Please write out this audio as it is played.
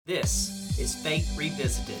This is Faith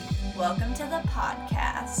Revisited. Welcome to the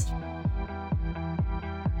podcast.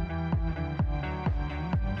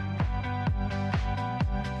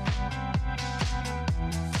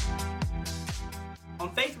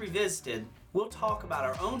 On Faith Revisited, we'll talk about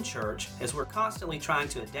our own church as we're constantly trying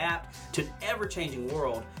to adapt to an ever-changing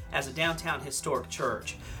world as a downtown historic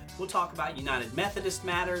church. We'll talk about United Methodist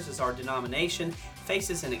matters as our denomination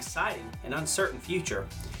faces an exciting and uncertain future.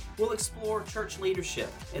 We'll explore church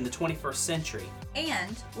leadership in the 21st century.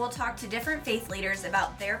 And we'll talk to different faith leaders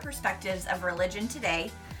about their perspectives of religion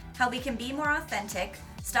today, how we can be more authentic,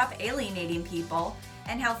 stop alienating people,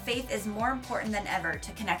 and how faith is more important than ever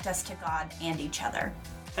to connect us to God and each other.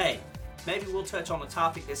 Hey, maybe we'll touch on a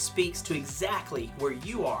topic that speaks to exactly where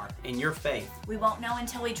you are in your faith. We won't know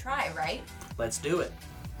until we try, right? Let's do it.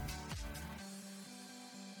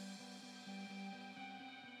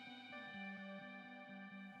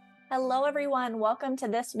 Hello, everyone. Welcome to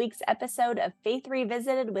this week's episode of Faith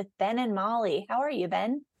Revisited with Ben and Molly. How are you,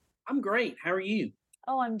 Ben? I'm great. How are you?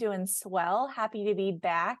 Oh, I'm doing swell. Happy to be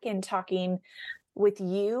back and talking with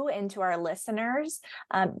you and to our listeners.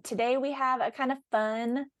 Today, we have a kind of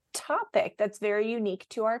fun topic that's very unique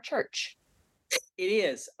to our church. It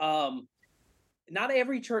is. Not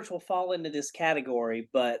every church will fall into this category,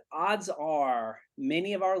 but odds are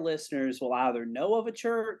many of our listeners will either know of a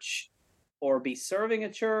church or be serving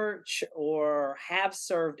a church or have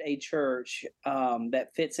served a church that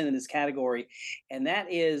fits into this category. And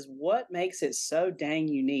that is what makes it so dang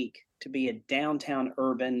unique to be a downtown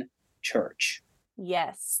urban church.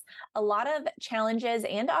 Yes, a lot of challenges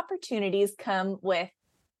and opportunities come with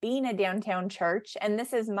being a downtown church. And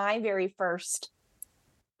this is my very first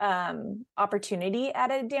opportunity at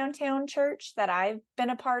a downtown church that I've been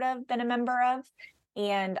a part of, been a member of.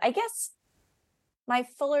 And I guess my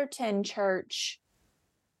Fullerton church,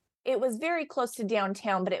 it was very close to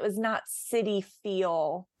downtown, but it was not city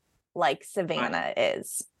feel like Savannah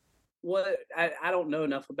is. What I don't know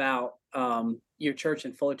enough about your church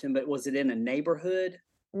in Fullerton, but was it in a neighborhood?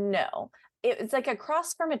 No, it was like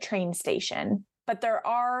across from a train station, but there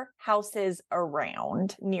are houses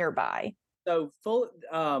around nearby. So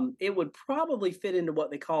it would probably fit into what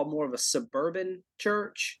they call more of a suburban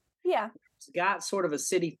church. Yeah. It's got sort of a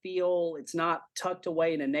city feel. It's not tucked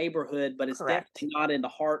away in a neighborhood, but it's Correct. definitely not in the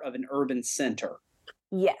heart of an urban center.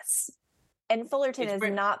 Yes. And Fullerton is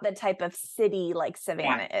not the type of city like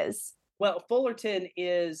Savannah is. Well, Fullerton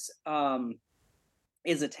is a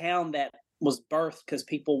town that was birthed because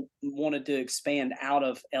people wanted to expand out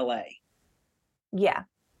of LA. Yeah.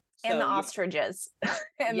 And So, the ostriches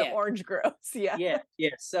and the orange groves. Yeah. Yeah.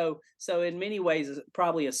 So in many ways, it's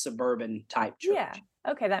probably a suburban type church. Yeah.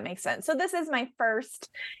 Okay, that makes sense. So this is my first,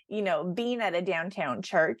 being at a downtown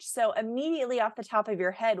church. So immediately off the top of your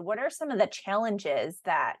head, what are some of the challenges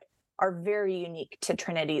that are very unique to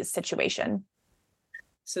Trinity's situation?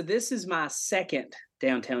 So this is my second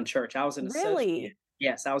downtown church. I was an associate. Really?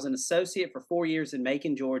 Yes, I was an associate for 4 years in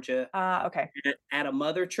Macon, Georgia. Okay. At a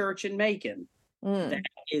mother church in Macon that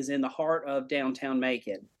is in the heart of downtown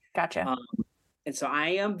Macon. Gotcha. And so I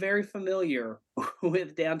am very familiar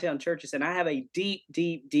with downtown churches, and I have a deep,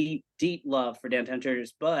 deep, deep, deep love for downtown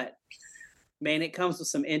churches. But man, it comes with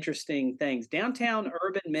some interesting things. Downtown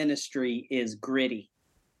urban ministry is gritty.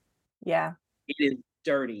 Yeah. It is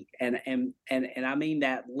dirty, and I mean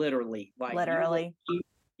that literally. Like literally,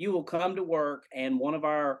 you will come to work, and one of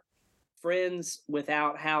our friends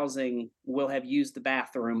without housing will have used the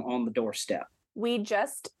bathroom on the doorstep. We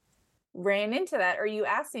just ran into that, or you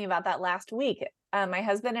asked me about that last week. My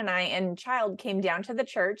husband and I and child came down to the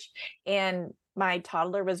church, and my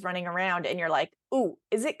toddler was running around, and you're like, "Ooh,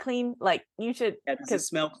 is it clean? Like you should." Yeah, does it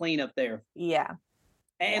smell clean up there? Yeah.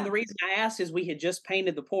 And the reason I asked is we had just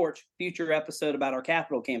painted the porch. Future episode about our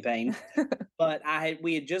capital campaign, but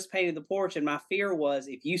we had just painted the porch, and my fear was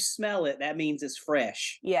if you smell it, that means it's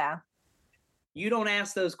fresh. Yeah. You don't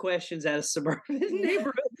ask those questions at a suburban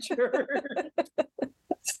neighborhood church.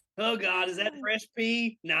 Oh God, is that fresh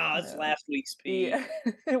pee? No, it's last week's pee. Yeah.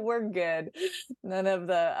 We're good. None of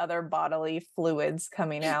the other bodily fluids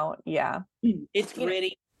coming out. Yeah. It's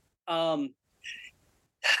gritty. There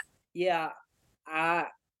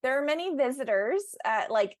are many visitors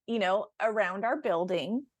around our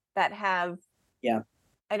building that have,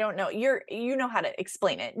 I don't know, you know how to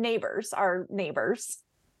explain it. Our neighbors.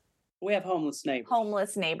 We have homeless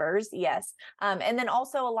neighbors. Yes. And then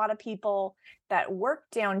also a lot of people that work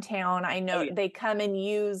downtown. I know they come and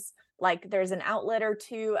use, like, there's an outlet or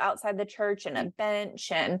two outside the church and a bench.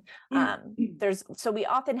 And so we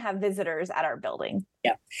often have visitors at our building.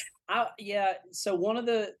 So one of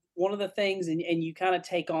the one of the things, and you kind of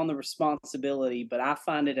take on the responsibility, but I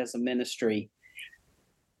find it as a ministry,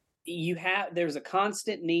 there's a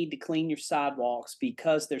constant need to clean your sidewalks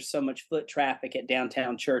because there's so much foot traffic at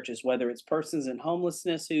downtown churches, whether it's persons in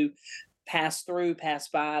homelessness who pass through, pass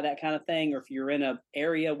by, that kind of thing, or if you're in an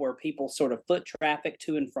area where people sort of foot traffic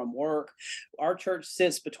to and from work. Our church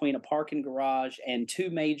sits between a parking garage and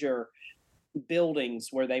two major buildings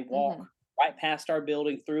where they walk right past our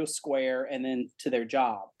building through a square and then to their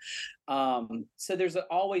job. So there's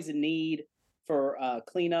always a need for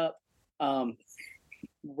cleanup.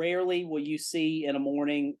 Rarely will you see in a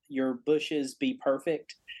morning your bushes be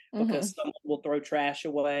perfect because someone will throw trash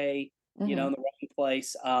away, in the wrong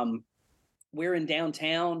place. We're in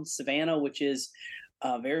downtown Savannah, which is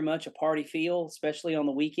very much a party feel, especially on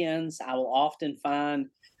the weekends. I will often find,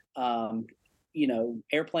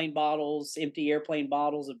 airplane bottles, empty airplane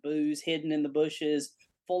bottles of booze hidden in the bushes,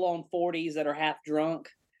 full on 40s that are half drunk,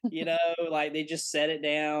 like they just set it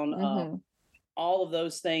down. All of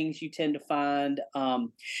those things you tend to find.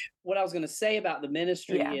 What I was going to say about the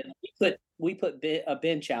ministry is we put a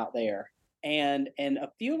bench out there, and a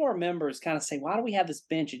few of our members kind of say, "Why do we have this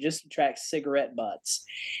bench? It just attracts cigarette butts."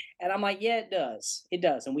 And I'm like, "Yeah, it does. It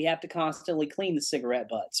does, and we have to constantly clean the cigarette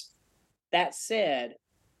butts." That said,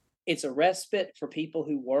 it's a respite for people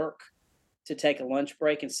who work to take a lunch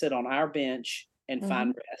break and sit on our bench and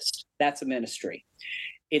find rest. That's a ministry.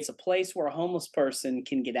 It's a place where a homeless person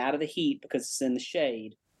can get out of the heat because it's in the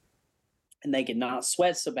shade, and they can not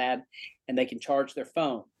sweat so bad, and they can charge their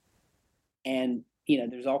phone. And,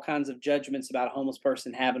 there's all kinds of judgments about a homeless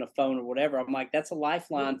person having a phone or whatever. I'm like, that's a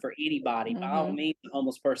lifeline for anybody. By all means, a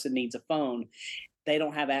homeless person needs a phone. They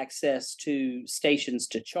don't have access to stations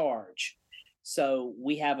to charge. So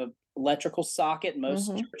we have an electrical socket. Most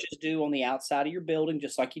churches do on the outside of your building,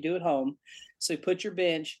 just like you do at home. So put your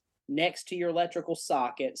bench next to your electrical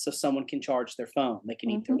socket so someone can charge their phone. They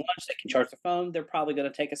can eat their lunch, they can charge their phone. They're probably going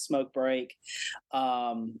to take a smoke break.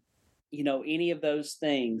 Any of those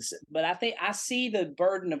things. But I think I see the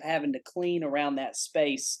burden of having to clean around that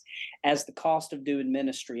space as the cost of doing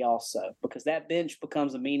ministry also, because that bench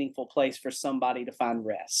becomes a meaningful place for somebody to find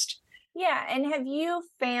rest. Yeah. And have you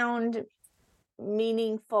found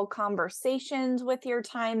meaningful conversations with your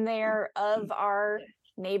time there of our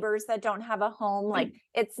neighbors that don't have a home? Like,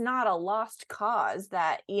 it's not a lost cause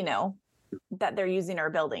that, that they're using our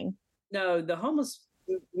building. No, the homeless,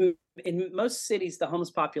 in most cities, the homeless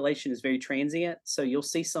population is very transient. So you'll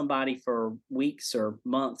see somebody for weeks or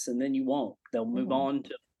months, and then you won't. They'll move on to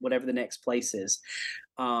whatever the next place is.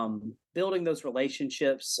 Building those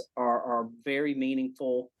relationships are very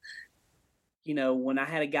meaningful. When I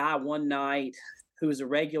had a guy one night who was a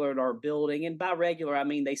regular at our building, and by regular, I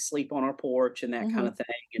mean they sleep on our porch and that kind of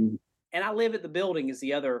thing. And I live at the building is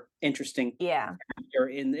the other interesting factor.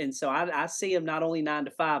 And so I see him not only 9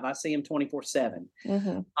 to 5, I see him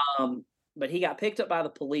 24/7. But he got picked up by the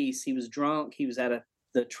police. He was drunk. He was at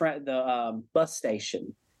the bus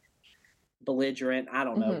station, belligerent. I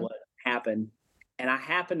don't know what happened. And I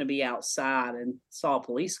happened to be outside and saw a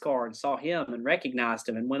police car and saw him and recognized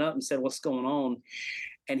him and went up and said, "What's going on?"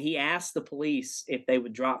 And he asked the police if they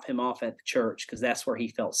would drop him off at the church because that's where he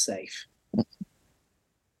felt safe.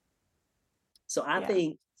 So I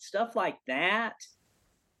think stuff like that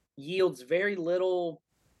yields very little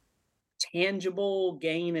tangible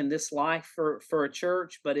gain in this life for a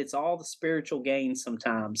church, but it's all the spiritual gain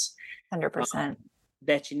sometimes 100%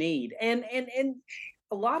 that you need. And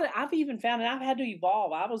a lot of, I've even found, and I've had to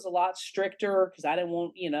evolve. I was a lot stricter because I didn't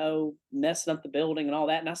want, messing up the building and all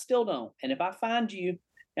that. And I still don't. And if I find you,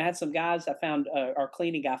 I had some guys, I found, our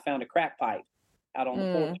cleaning guy found a crack pipe out on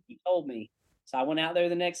the porch. He told me. So I went out there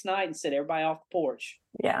the next night and said, "Everybody off the porch.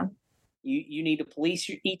 Yeah. You need to police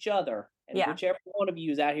each other. And whichever one of you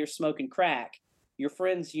is out here smoking crack, your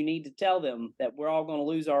friends, you need to tell them that we're all going to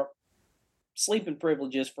lose our sleeping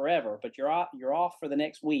privileges forever, but you're off for the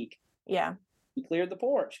next week." Yeah. He cleared the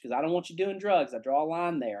porch because I don't want you doing drugs. I draw a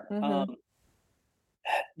line there.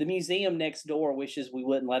 The museum next door wishes we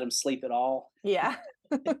wouldn't let them sleep at all. Yeah.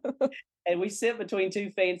 And we sit between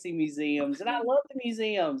two fancy museums, and I love the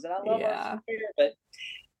museums, and I love our spirit, but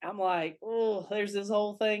I'm like, oh, there's this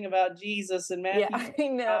whole thing about Jesus and Matthew 5,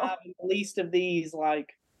 and the least of these,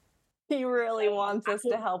 like, he really wants us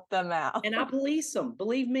to help them out. And I police them.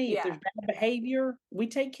 Believe me, if there's bad behavior, we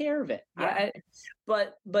take care of it.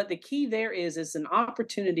 But the key there is it's an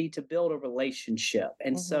opportunity to build a relationship.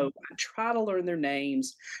 And so I try to learn their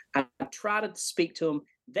names. I try to speak to them.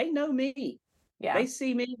 They know me. Yeah. They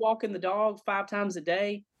see me walking the dog 5 times a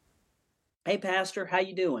day. "Hey, Pastor, how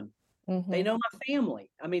you doing?" They know my family.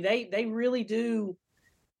 I mean, they really do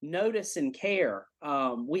notice and care.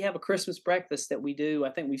 We have a Christmas breakfast that we do.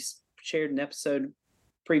 I think we've shared an episode,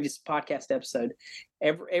 previous podcast episode,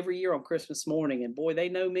 every year on Christmas morning. And boy, they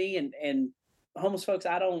know me, and homeless folks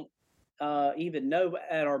I don't even know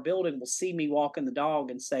at our building will see me walking the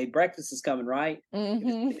dog and say, breakfast is coming, right?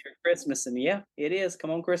 Mm-hmm. Christmas. And yeah, it is.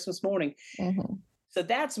 Come on Christmas morning. Mm-hmm. So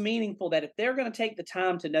that's meaningful, that if they're going to take the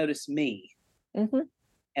time to notice me Mm-hmm.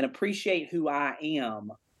 and appreciate who I am,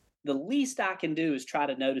 the least I can do is try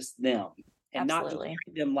to notice them and Absolutely. not just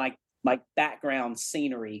treat them like background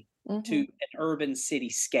scenery Mm-hmm. to an urban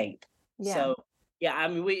cityscape. Yeah. So yeah, I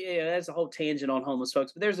mean, there's a whole tangent on homeless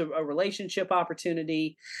folks, but there's a relationship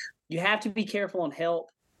opportunity. You have to be careful on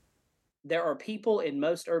help. There are people in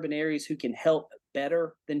most urban areas who can help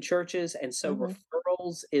better than churches. And so Mm-hmm.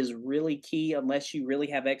 referrals is really key unless you really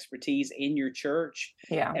have expertise in your church.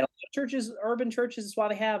 Yeah. And a lot of churches, urban churches, is why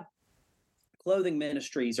they have clothing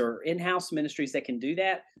ministries or in-house ministries that can do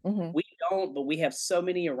that. Mm-hmm. We don't, but we have so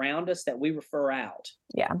many around us that we refer out.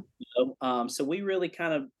 Yeah. So we really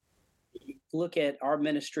kind of look at our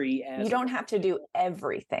ministry as, You don't have to do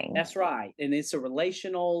everything. that's right. And it's a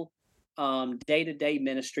relational, day-to-day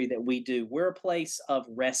ministry that we do. We're a place of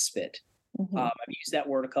respite. Mm-hmm. I've used that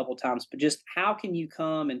word a couple of times, but just how can you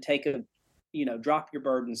come and drop your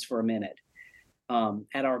burdens for a minute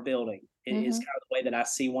at our building is Mm-hmm. kind of the way that I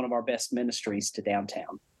see one of our best ministries to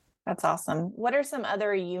downtown. That's awesome. What are some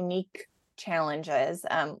other unique challenges?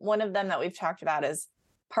 One of them that we've talked about is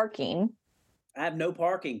parking. I have no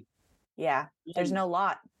parking. Yeah. There's no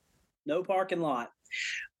lot. No parking lot.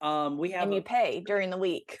 We have And you pay during the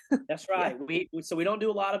week. That's right. Yeah. We don't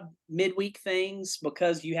do a lot of midweek things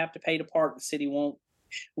because you have to pay to park. The city won't.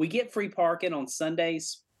 We get free parking on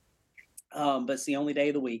Sundays, but it's the only day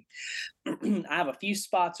of the week. I have a few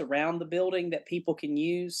spots around the building that people can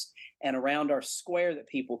use and around our square that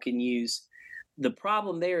people can use. The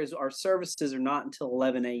problem there is our services are not until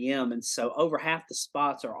 11 a.m. And so over half the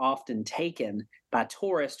spots are often taken by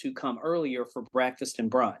tourists who come earlier for breakfast and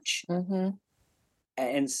brunch. Mm-hmm.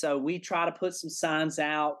 And so we try to put some signs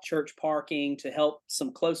out, church parking, to help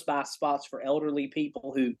some close by spots for elderly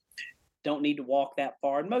people who don't need to walk that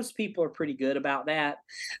far. And most people are pretty good about that.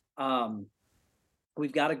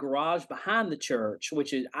 We've got a garage behind the church,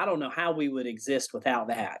 which is, I don't know how we would exist without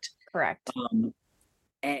that. Correct.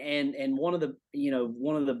 And one of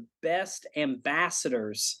the best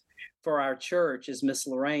ambassadors for our church is Miss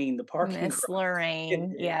Lorraine, the parking Miss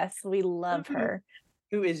Lorraine. Yes, we love her.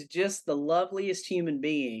 Who is just the loveliest human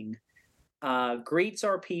being. Greets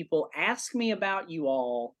our people. Ask me about you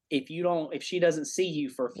all if she doesn't see you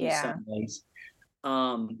for a few Sundays.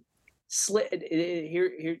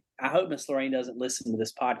 Here, I hope Miss Lorraine doesn't listen to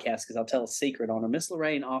this podcast because I'll tell a secret on her. Miss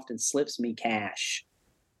Lorraine often slips me cash.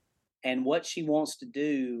 And what she wants to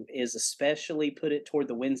do is especially put it toward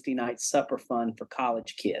the Wednesday night supper fund for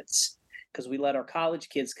college kids. Because we let our college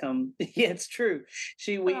kids come. Yeah, it's true.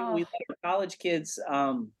 We let our college kids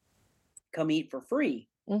come eat for free.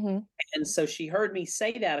 Mm-hmm. And so she heard me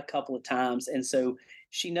say that a couple of times. And so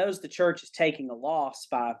she knows the church is taking a loss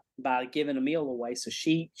by giving a meal away. So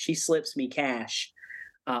she slips me cash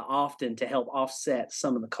often to help offset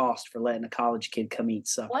some of the cost for letting a college kid come eat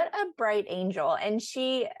supper. What a bright angel. And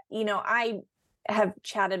she, I have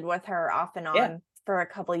chatted with her off and on for a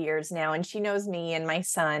couple of years now, and she knows me and my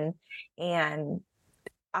son. And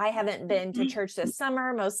I haven't been to church this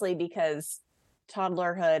summer, mostly because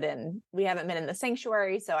toddlerhood, and we haven't been in the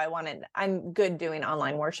sanctuary. So I'm good doing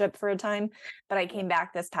online worship for a time, but I came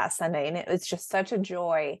back this past Sunday and it was just such a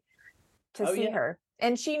joy to see her.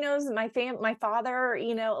 And she knows my father,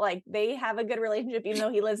 they have a good relationship, even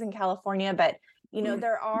though he lives in California, but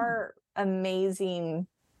there are amazing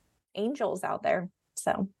angels out there.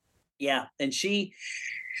 So yeah. And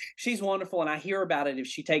she's wonderful. And I hear about it if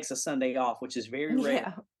she takes a Sunday off, which is very rare.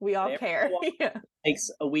 Yeah, we all care. Takes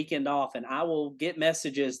a weekend off, and I will get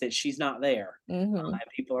messages that she's not there. Mm-hmm. And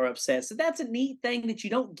people are upset. So that's a neat thing that you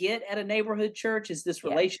don't get at a neighborhood church, is this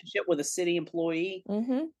relationship with a city employee.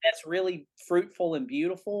 Mm-hmm. That's really fruitful and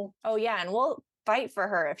beautiful. Oh yeah. And we'll fight for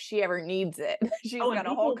her if she ever needs it. She's got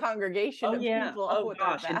a whole congregation of people. Oh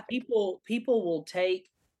gosh. And people will take,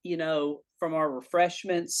 from our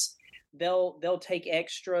refreshments, they'll take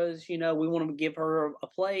extras. We want to give her a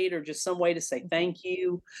plate or just some way to say thank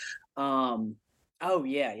you.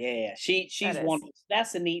 She's wonderful.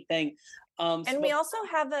 That's a neat thing. And we also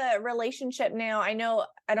have a relationship now. I know,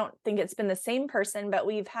 I don't think it's been the same person, but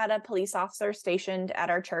we've had a police officer stationed at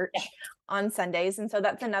our church on Sundays. And so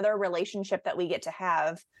that's another relationship that we get to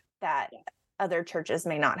have that other churches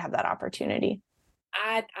may not have that opportunity.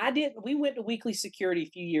 We went to weekly security a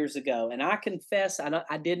few years ago, and I confess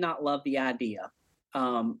I did not love the idea.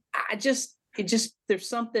 There's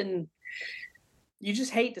something, you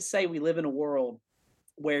just hate to say we live in a world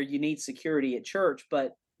where you need security at church,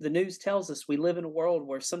 but the news tells us we live in a world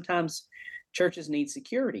where sometimes churches need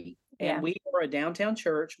security. Yeah. And we are a downtown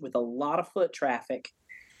church with a lot of foot traffic.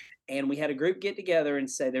 And we had a group get together and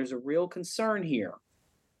say, there's a real concern here.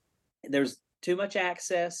 There's too much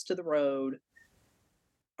access to the road.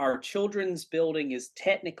 Our children's building is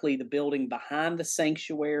technically the building behind the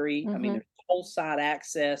sanctuary. I mean, there's whole side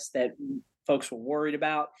access that folks were worried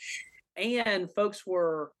about. And folks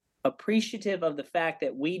were appreciative of the fact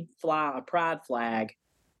that we'd fly a pride flag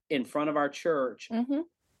in front of our church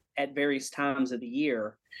at various times of the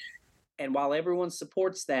year. And while everyone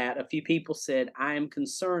supports that, a few people said, I am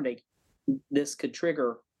concerned this could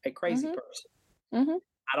trigger a crazy person.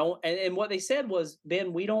 I don't, and what they said was,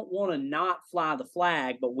 Ben, we don't want to not fly the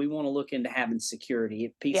flag, but we want to look into having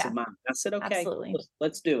security, peace of mind. I said, okay,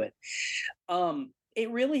 let's do it.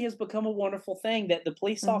 It really has become a wonderful thing that the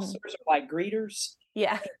police officers are like greeters.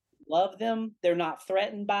 Yeah. Love them. They're not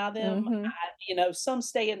threatened by them. Some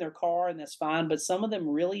stay in their car and that's fine, but some of them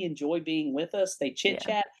really enjoy being with us. They chit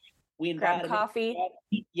chat. We invite grab coffee.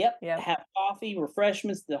 Have coffee,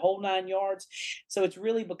 refreshments, the whole 9 yards. So it's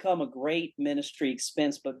really become a great ministry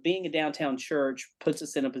expense. But being a downtown church puts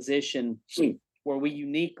us in a position where we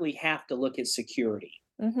uniquely have to look at security.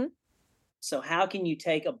 So how can you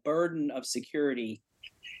take a burden of security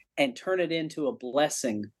and turn it into a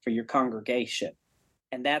blessing for your congregation?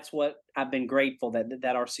 And that's what I've been grateful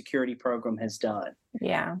that our security program has done.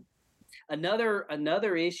 Yeah. Another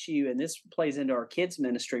issue, and this plays into our kids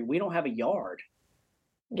ministry, we don't have a yard.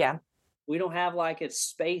 Yeah. We don't have like a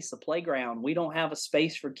space, a playground. We don't have a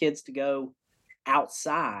space for kids to go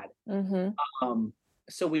outside.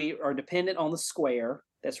 So we are dependent on the square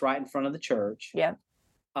that's right in front of the church. Yeah.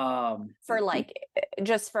 For like,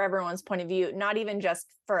 just for everyone's point of view, not even just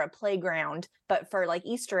for a playground, but for like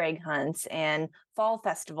Easter egg hunts and fall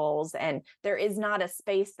festivals. And there is not a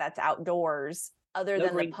space that's outdoors other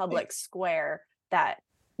than the public square that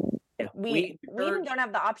we even don't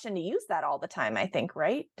have the option to use that all the time, I think,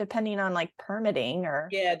 right? Depending on like permitting or.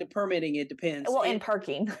 Yeah, the permitting, it depends. Well, and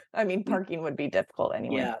parking. I mean, parking would be difficult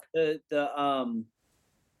anyway. Yeah.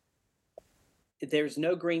 There's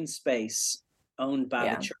no green space owned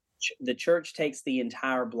by the church. The church takes the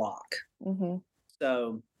entire block.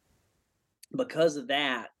 So because of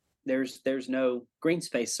that, there's no green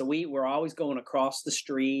space. So we're always going across the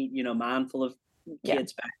street, mindful of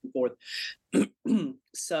kids back and forth.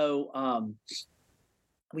 So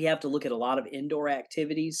we have to look at a lot of indoor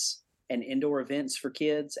activities and indoor events for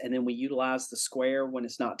kids. And then we utilize the square when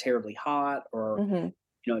it's not terribly hot or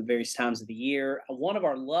at various times of the year. One of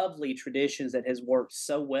our lovely traditions that has worked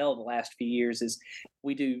so well the last few years is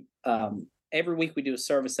we do every week we do a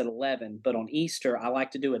service at 11, but on Easter, I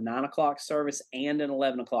like to do a 9 o'clock service and an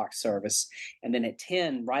 11 o'clock service. And then at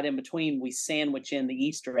 10, right in between, we sandwich in the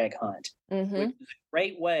Easter egg hunt, which is a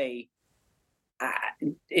great way.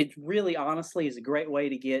 It really honestly is a great way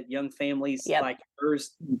to get young families like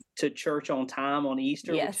yours to church on time on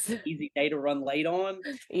Easter, which is an easy day to run late on.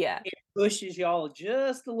 Yeah. It pushes y'all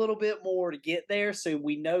just a little bit more to get there. So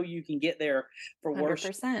we know you can get there for 100%.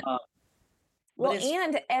 worship. Well,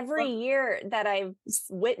 and every year that I've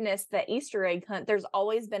witnessed the Easter egg hunt, there's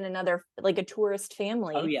always been another, like a tourist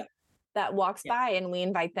family that walks by and we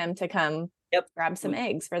invite them to come grab some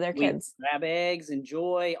eggs for their kids. Grab eggs,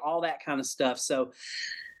 enjoy, all that kind of stuff. So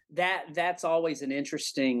that's always an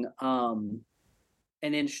interesting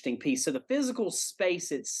piece. So the physical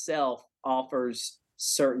space itself offers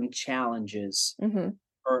certain challenges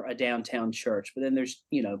for a downtown church, but then there's,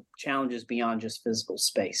 challenges beyond just physical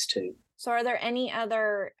space too. So are there any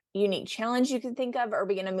other unique challenge you can think of? Or are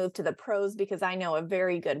we going to move to the pros? Because I know a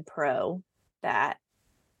very good pro that.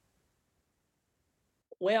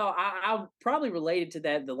 Well, I probably related to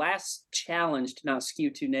that. The last challenge, to not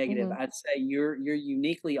skew too negative, I'd say you're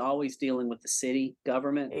uniquely always dealing with the city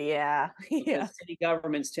government. Yeah. City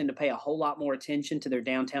governments tend to pay a whole lot more attention to their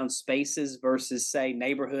downtown spaces versus, say,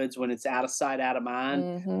 neighborhoods when it's out of sight, out of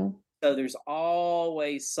mind. So there's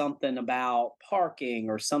always something about parking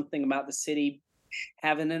or something about the city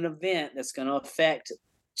having an event that's going to affect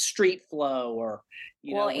street flow or,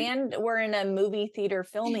 and we're in a movie theater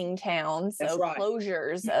filming town. So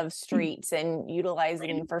closures of streets and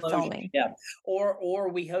utilizing for filming. Yeah. Or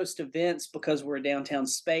we host events because we're a downtown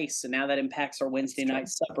space. So now that impacts our Wednesday night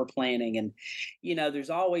supper planning. And, there's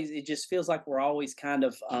always, it just feels like we're always kind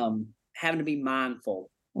of having to be mindful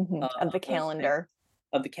of the calendar.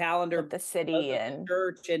 of the calendar, with the city of the and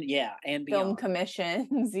church, and and film beyond.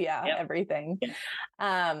 commissions. Yeah, Yep. everything.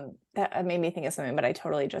 Yeah. That made me think of something, but I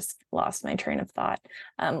totally just lost my train of thought.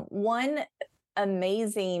 One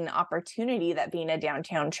amazing opportunity that being a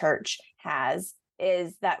downtown church has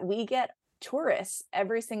is that we get tourists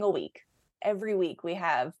every single week. Every week we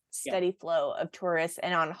have steady flow of tourists,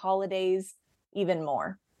 and on holidays even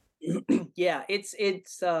more. Yeah, it's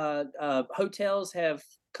hotels have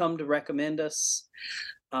come to recommend us,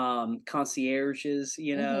 concierges,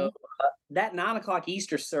 that 9 o'clock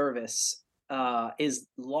Easter service is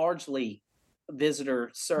largely visitor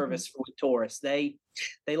service with tourists. They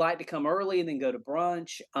like to come early and then go to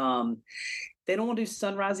brunch. They don't want to do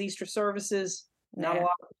sunrise Easter services. Not a Nah.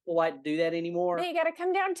 lot of people like to do that anymore. Man, you got to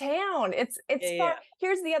come downtown. It's far.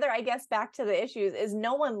 Here's the other, I guess, back to the issues is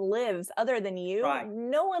no one lives other than you. Right.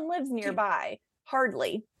 No one lives nearby.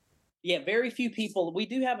 Hardly. Yeah, very few people. We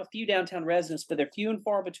do have a few downtown residents, but they're few and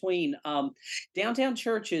far between. Downtown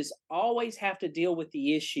churches always have to deal with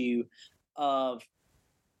the issue of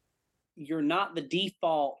you're not the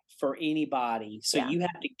default for anybody. So you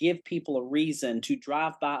have to give people a reason to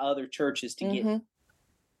drive by other churches to get.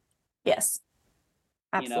 Yes.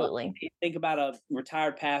 Absolutely. Think about a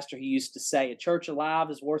retired pastor who used to say, a church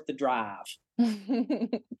alive is worth the drive.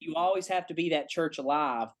 You always have to be that church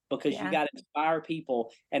alive because you got to inspire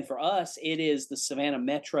people. And for us, it is the Savannah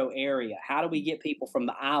metro area. How do we get people from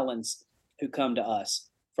the islands who come to us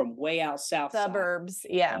from way out south? Suburbs.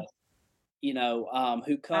 Who come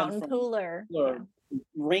Mountain from Cooler.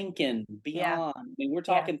 Rinkin, beyond. I mean, we're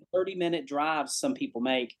talking 30-minute drives some people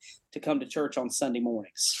make to come to church on Sunday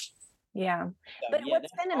mornings. Yeah. So, but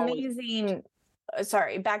what's been amazing,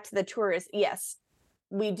 sorry, back to the tourists. Yes,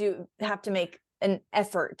 we do have to make an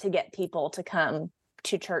effort to get people to come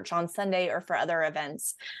to church on Sunday or for other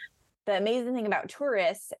events. The amazing thing about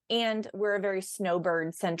tourists, and we're a very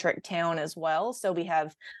snowbird centric town as well. So we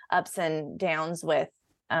have ups and downs with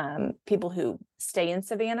people who stay in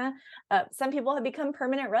Savannah. Some people have become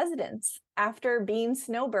permanent residents after being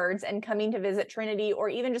snowbirds and coming to visit Trinity, or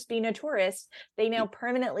even just being a tourist. They now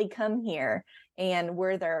permanently come here, and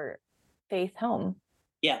we're their faith home.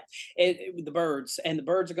 Yeah, the birds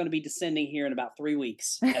are going to be descending here in about 3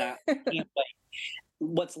 weeks, and I can't wait.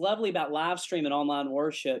 What's lovely about live stream and online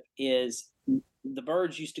worship is the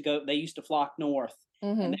birds used to flock north,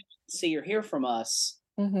 and they would see or hear from us.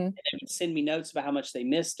 And they would send me notes about how much they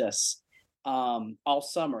missed us all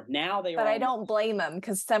summer. Now they are. But I don't blame them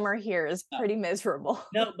because summer here is pretty miserable.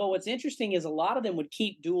 No, but what's interesting is a lot of them would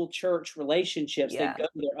keep dual church relationships. They'd go to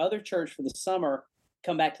their other church for the summer,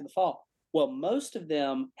 come back to the fall. Well, most of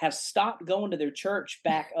them have stopped going to their church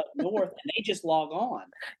back up north, and they just log on.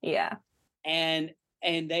 Yeah. And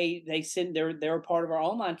they send they're a part of our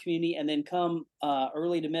online community, and then come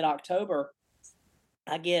early to mid-October,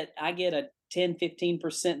 I get a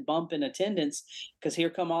 10-15% bump in attendance because here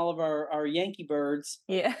come all of our Yankee birds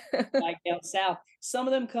like down south. Some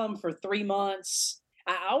of them come for 3 months.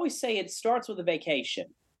 I always say it starts with a vacation.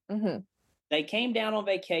 They came down on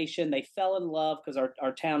vacation, they fell in love because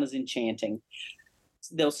our town is enchanting.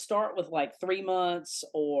 They'll start with like 3 months,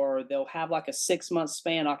 or they'll have like a 6-month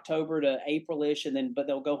span, October to April-ish, but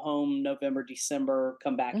they'll go home November, December,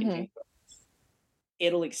 come back in January.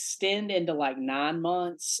 It'll extend into like 9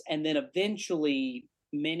 months, and then eventually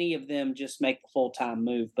many of them just make the full-time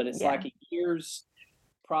move, but it's like a year's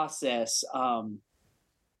process.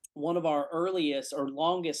 One of our earliest or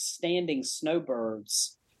longest standing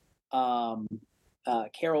snowbirds,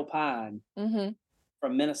 Carol Pine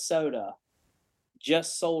from Minnesota,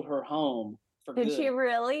 just sold her home for good. Did she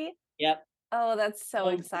really? Yep. Oh, that's so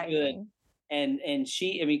exciting. Good. And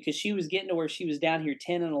she, because she was getting to where she was down here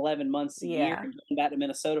 10 and 11 months a year, and going back to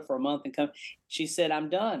Minnesota for a month and come. She said, I'm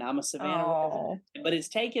done. I'm a Savannah resident. But it's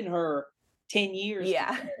taken her 10 years.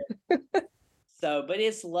 Yeah. So, but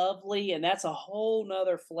it's lovely. And that's a whole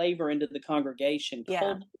nother flavor into the congregation,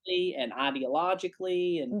 culturally and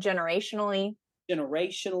ideologically and generationally.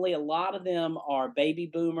 A lot of them are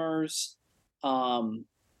baby boomers who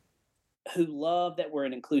love that we're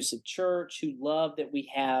an inclusive church, who love that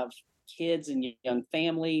we have kids and young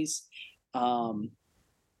families. So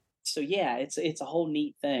yeah, it's a whole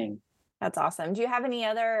neat thing. That's awesome. Do you have any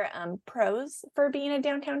other pros for being a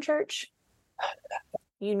downtown church?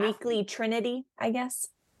 Uniquely Trinity, I guess.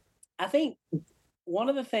 I think one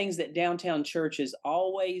of the things that downtown churches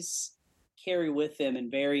always carry with them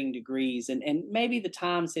in varying degrees, and maybe the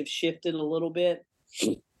times have shifted a little bit,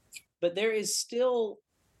 but there is still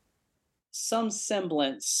some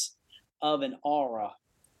semblance of an aura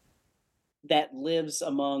that lives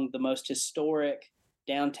among the most historic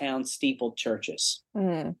downtown steepled churches.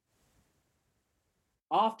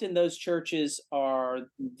 often those churches are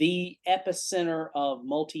the epicenter of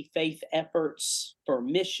multi-faith efforts for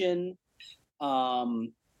mission.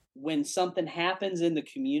 When something happens in the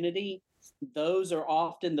community, those are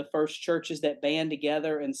often the first churches that band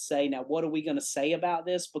together and say, now, what are we going to say about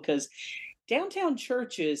this? Because downtown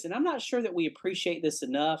churches, and I'm not sure that we appreciate this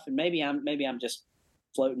enough, and maybe I'm just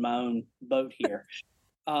floating my own boat here.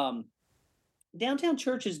 Downtown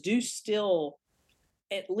churches do still,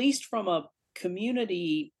 at least from a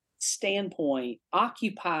community standpoint,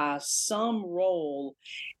 occupy some role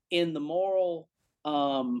in the moral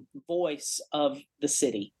voice of the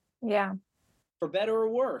city. Yeah. For better or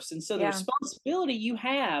worse. And so the responsibility you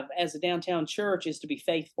have as a downtown church is to be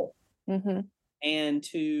faithful and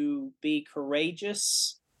to be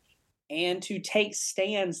courageous and to take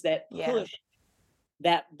stands that push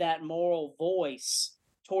that moral voice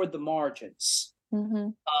toward the margins.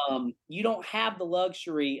 You don't have the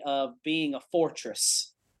luxury of being a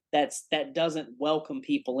fortress that doesn't welcome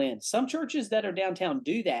people in. Some churches that are downtown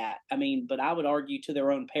do that. I mean, but I would argue to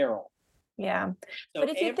their own peril. Yeah. So but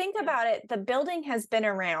if you think about it, the building has been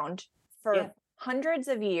around for hundreds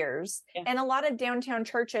of years, and a lot of downtown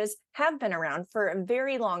churches have been around for a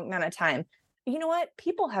very long amount of time. You know what?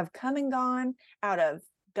 People have come and gone out of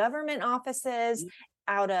government offices,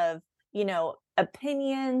 out of,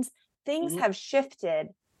 opinions. Things have shifted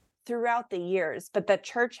throughout the years, but the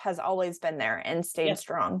church has always been there and stayed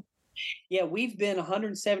strong. Yeah, we've been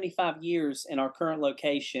 175 years in our current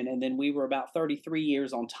location, and then we were about 33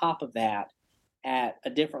 years on top of that at a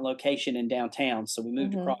different location in downtown. So we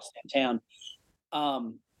moved across downtown.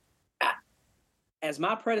 As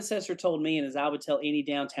my predecessor told me, and as I would tell any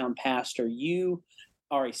downtown pastor, you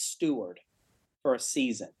are a steward for a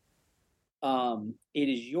season. It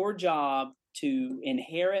is your job to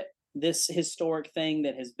inherit this historic thing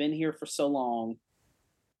that has been here for so long,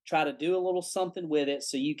 try to do a little something with it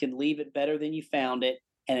so you can leave it better than you found it,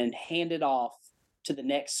 and then hand it off to the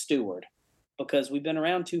next steward, because we've been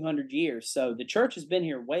around 200 years. So the church has been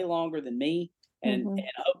here way longer than me, and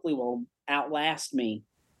hopefully will outlast me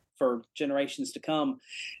for generations to come.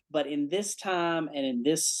 But in this time and in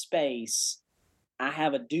this space, I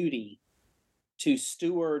have a duty to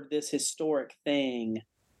steward this historic thing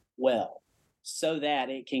well, so that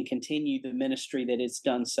it can continue the ministry that it's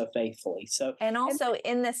done so faithfully. So, and also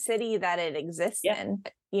in the city that it exists in,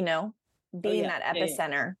 being that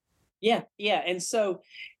epicenter. Yeah. And so,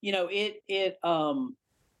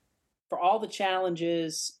 for all the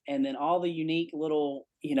challenges and then all the unique little,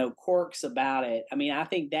 quirks about it, I mean, I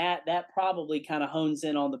think that probably kind of hones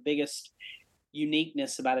in on the biggest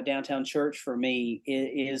uniqueness about a downtown church for me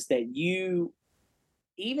is that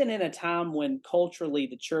even in a time when culturally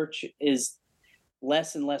the church is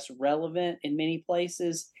less and less relevant in many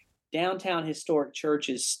places, downtown historic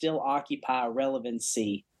churches still occupy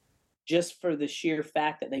relevancy just for the sheer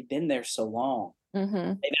fact that they've been there so long.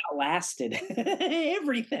 They've outlasted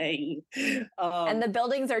everything. And the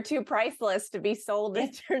buildings are too priceless to be sold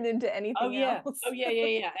and turned into anything else. Oh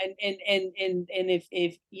yeah. And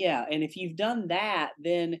if you've done that,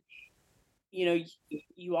 then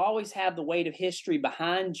you always have the weight of history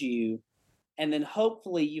behind you. And then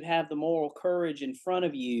hopefully you have the moral courage in front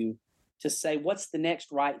of you to say, what's the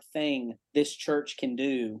next right thing this church can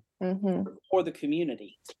do for the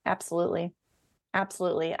community? Absolutely.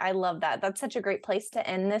 I love that. That's such a great place to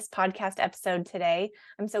end this podcast episode today.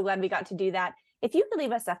 I'm so glad we got to do that. If you could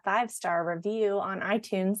leave us a 5-star review on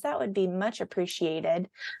iTunes, that would be much appreciated.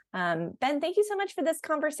 Ben, thank you so much for this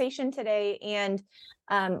conversation today. And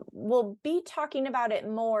we'll be talking about it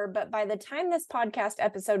more, but by the time this podcast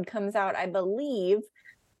episode comes out, I believe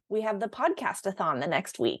we have the podcast-a-thon the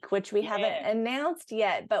next week, which we haven't announced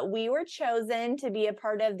yet, but we were chosen to be a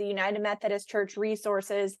part of the United Methodist Church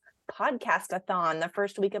Resources podcast-a-thon the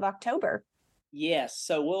first week of October. Yes,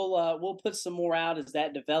 so we'll put some more out as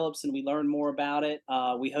that develops and we learn more about it.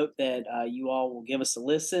 We hope that you all will give us a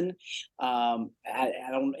listen. I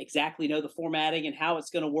don't exactly know the formatting and how it's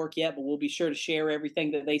going to work yet, but we'll be sure to share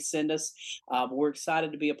everything that they send us. We're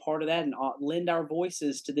excited to be a part of that and lend our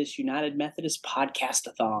voices to this United Methodist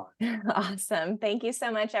podcast-a-thon. Awesome. Thank you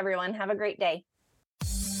so much, everyone. Have a great day.